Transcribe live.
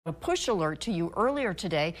A push alert to you earlier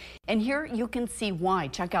today, and here you can see why.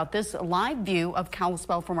 Check out this live view of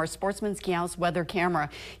Kalispell from our Sportsman's Kiosk weather camera.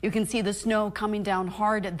 You can see the snow coming down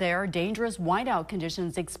hard there. Dangerous whiteout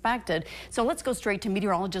conditions expected. So let's go straight to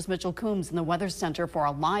meteorologist Mitchell Coombs in the Weather Center for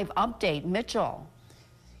a live update. Mitchell.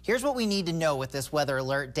 Here's what we need to know with this weather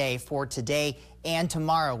alert day for today and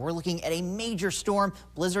tomorrow. We're looking at a major storm.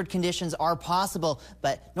 Blizzard conditions are possible,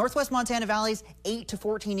 but northwest Montana valleys, 8 to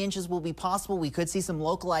 14 inches will be possible. We could see some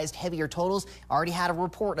localized heavier totals. Already had a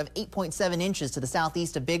report of 8.7 inches to the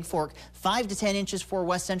southeast of Big Fork, 5 to 10 inches for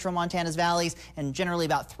west central Montana's valleys, and generally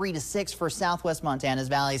about 3 to 6 for southwest Montana's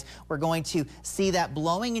valleys. We're going to see that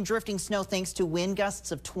blowing and drifting snow thanks to wind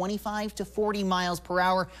gusts of 25 to 40 miles per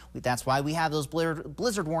hour. That's why we have those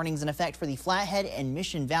blizzard warnings in effect for the Flathead and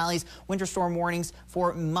Mission valleys. Winter storm warnings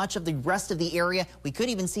for much of the rest of the area. We could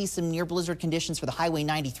even see some near blizzard conditions for the Highway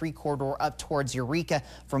 93 corridor up towards Eureka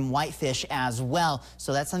from Whitefish as well.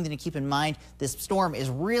 So that's something to keep in mind. This storm is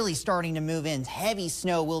really starting to move in. Heavy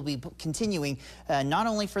snow will be continuing not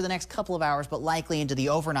only for the next couple of hours, but likely into the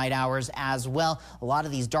overnight hours as well. A lot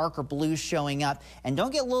of these darker blues showing up. And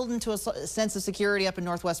don't get lulled into a sense of security up in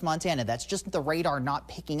northwest Montana. That's just the radar not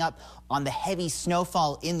picking up on the heavy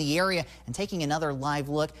snowfall in the area. And taking another live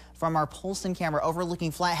look from our Polson camera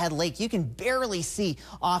overlooking Flathead Lake, you can barely see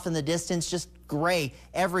off in the distance, just gray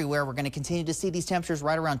everywhere. We're going to continue to see these temperatures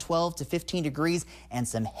right around 12 to 15 degrees and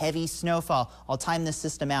some heavy snowfall. I'll time this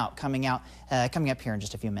system out coming up here in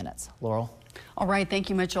just a few minutes. Laurel. All right,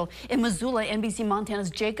 thank you, Mitchell. In Missoula, NBC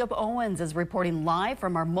Montana's Jacob Owens is reporting live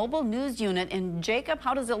from our mobile news unit. And Jacob,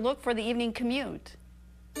 how does it look for the evening commute?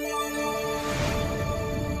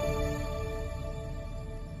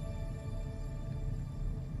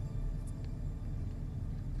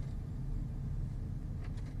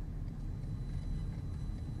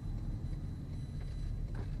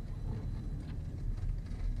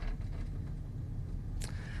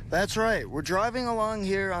 That's right. We're driving along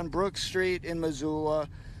here on Brook Street in Missoula.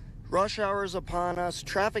 Rush hour is upon us.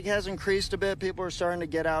 Traffic has increased a bit. People are starting to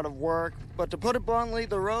get out of work. But to put it bluntly,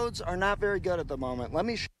 the roads are not very good at the moment. Let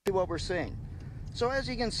me show you what we're seeing. So as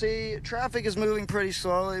you can see, traffic is moving pretty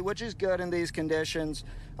slowly, which is good in these conditions.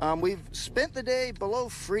 We've spent the day below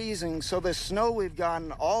freezing, so the snow we've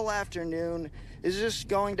gotten all afternoon is just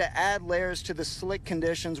going to add layers to the slick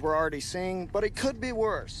conditions we're already seeing, but it could be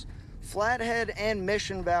worse. Flathead and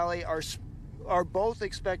Mission Valley are both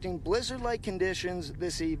expecting blizzard-like conditions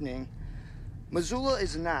this evening. Missoula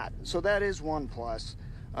is not, so that is one plus.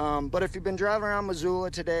 But if you've been driving around Missoula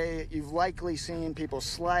today, you've likely seen people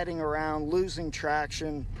sliding around, losing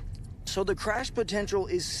traction. So the crash potential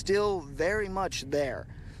is still very much there.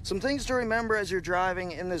 Some things to remember as you're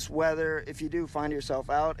driving in this weather if you do find yourself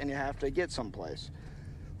out and you have to get someplace.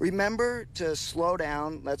 Remember to slow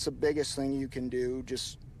down. That's the biggest thing you can do.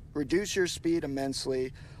 Just reduce your speed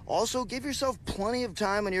immensely. Also, give yourself plenty of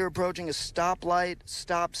time when you're approaching a stoplight,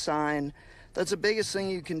 stop sign. That's the biggest thing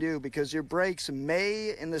you can do because your brakes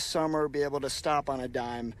may, in the summer, be able to stop on a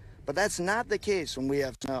dime, but that's not the case when we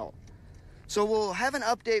have snow. So we'll have an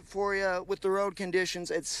update for you with the road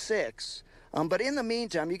conditions at 6. But in the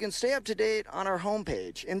meantime, you can stay up to date on our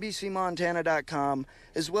homepage, NBCMontana.com,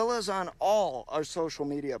 as well as on all our social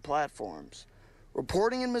media platforms.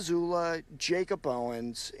 Reporting in Missoula, Jacob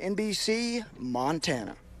Owens, NBC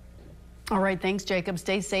Montana. All right, thanks, Jacob.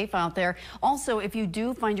 Stay safe out there. Also, if you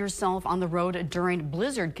do find yourself on the road during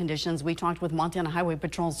blizzard conditions, we talked with Montana Highway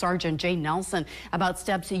Patrol Sergeant Jay Nelson about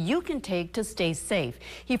steps you can take to stay safe.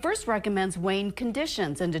 He first recommends weighing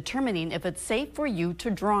conditions and determining if it's safe for you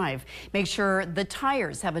to drive. Make sure the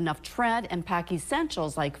tires have enough tread and pack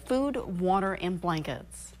essentials like food, water, and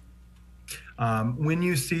blankets. When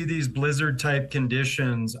you see these blizzard type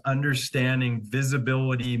conditions, understanding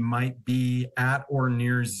visibility might be at or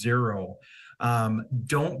near zero.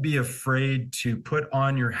 Don't be afraid to put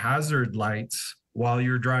on your hazard lights while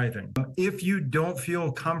you're driving. If you don't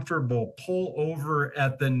feel comfortable, pull over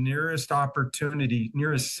at the nearest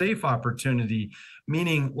safe opportunity,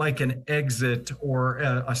 meaning like an exit or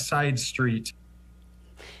a side street.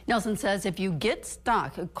 Nelson says if you get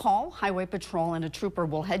stuck, call Highway Patrol and a trooper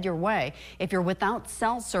will head your way. If you're without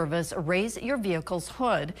cell service, raise your vehicle's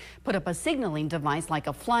hood, put up a signaling device like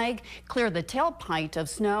a flag, clear the tailpipe of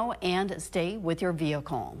snow, and stay with your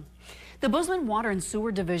vehicle. The Bozeman Water and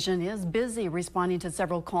Sewer Division is busy responding to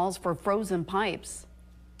several calls for frozen pipes.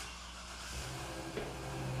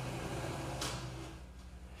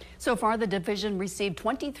 So far, the division received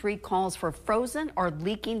 23 calls for frozen or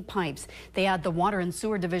leaking pipes. They add the Water and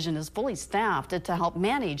Sewer Division is fully staffed to help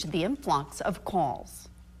manage the influx of calls.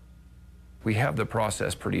 We have the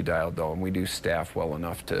process pretty dialed though, and we do staff well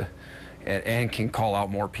enough to and can call out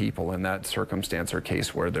more people in that circumstance or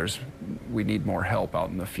case where we need more help out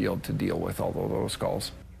in the field to deal with all of those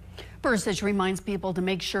calls. Burstich reminds people to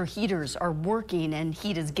make sure heaters are working and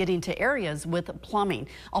heat is getting to areas with plumbing.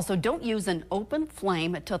 Also, don't use an open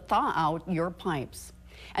flame to thaw out your pipes.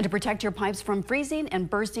 And to protect your pipes from freezing and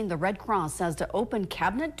bursting, the Red Cross says to open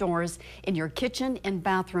cabinet doors in your kitchen and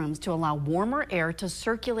bathrooms to allow warmer air to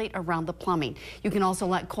circulate around the plumbing. You can also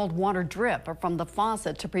let cold water drip from the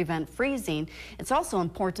faucet to prevent freezing. It's also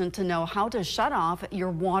important to know how to shut off your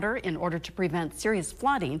water in order to prevent serious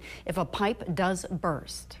flooding if a pipe does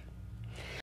burst.